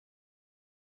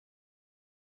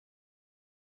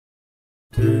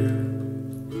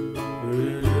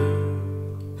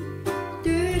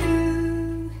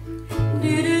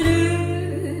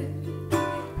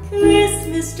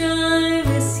Christmas time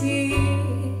is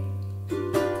here,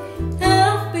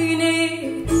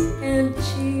 happiness and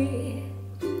cheer,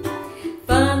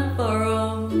 fun for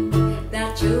all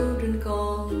that children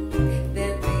call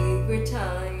their favorite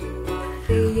time of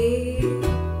the year.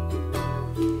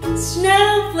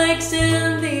 Snowflakes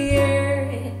in the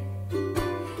air,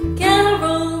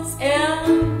 carols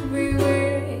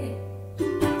everywhere,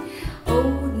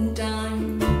 olden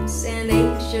times and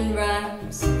ancient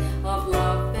rhymes of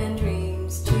love and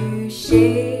dreams to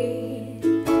share.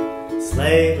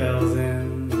 Sleigh bells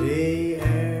in the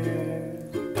air,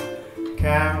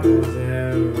 carols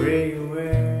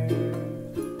everywhere,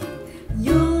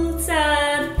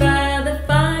 Yuletide by the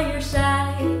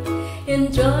fireside,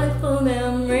 and joyful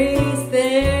memories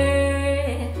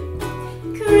there.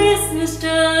 Christmas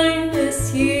time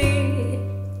this year,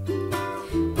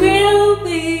 we'll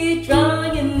be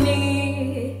drawing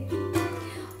near.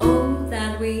 Oh,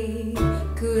 that we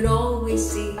could always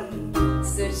see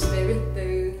such spirit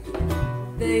through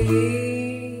the year.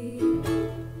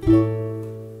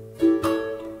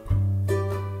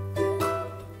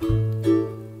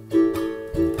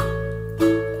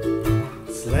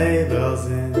 sleigh bells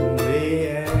in the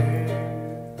air,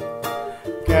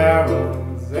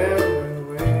 carols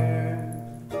everywhere,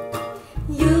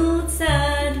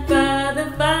 Yuletide by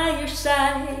the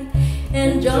fireside,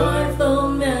 and joyful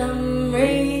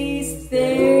memories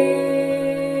there.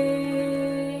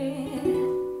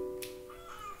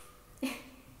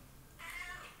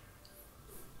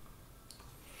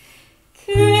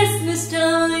 Christmas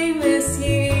time is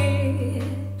here,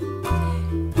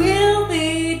 we'll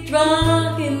be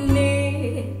drawing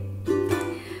near.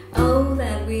 Oh,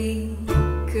 that we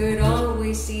could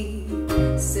always see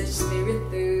such spirit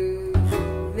through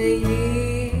the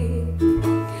year.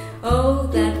 Oh,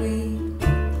 that we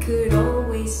could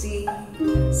always see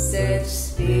such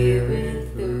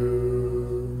spirit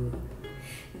through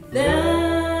the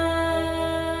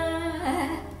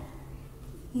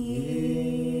year.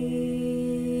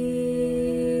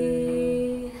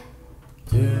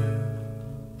 Do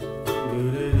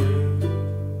do do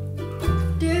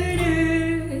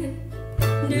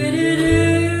do do.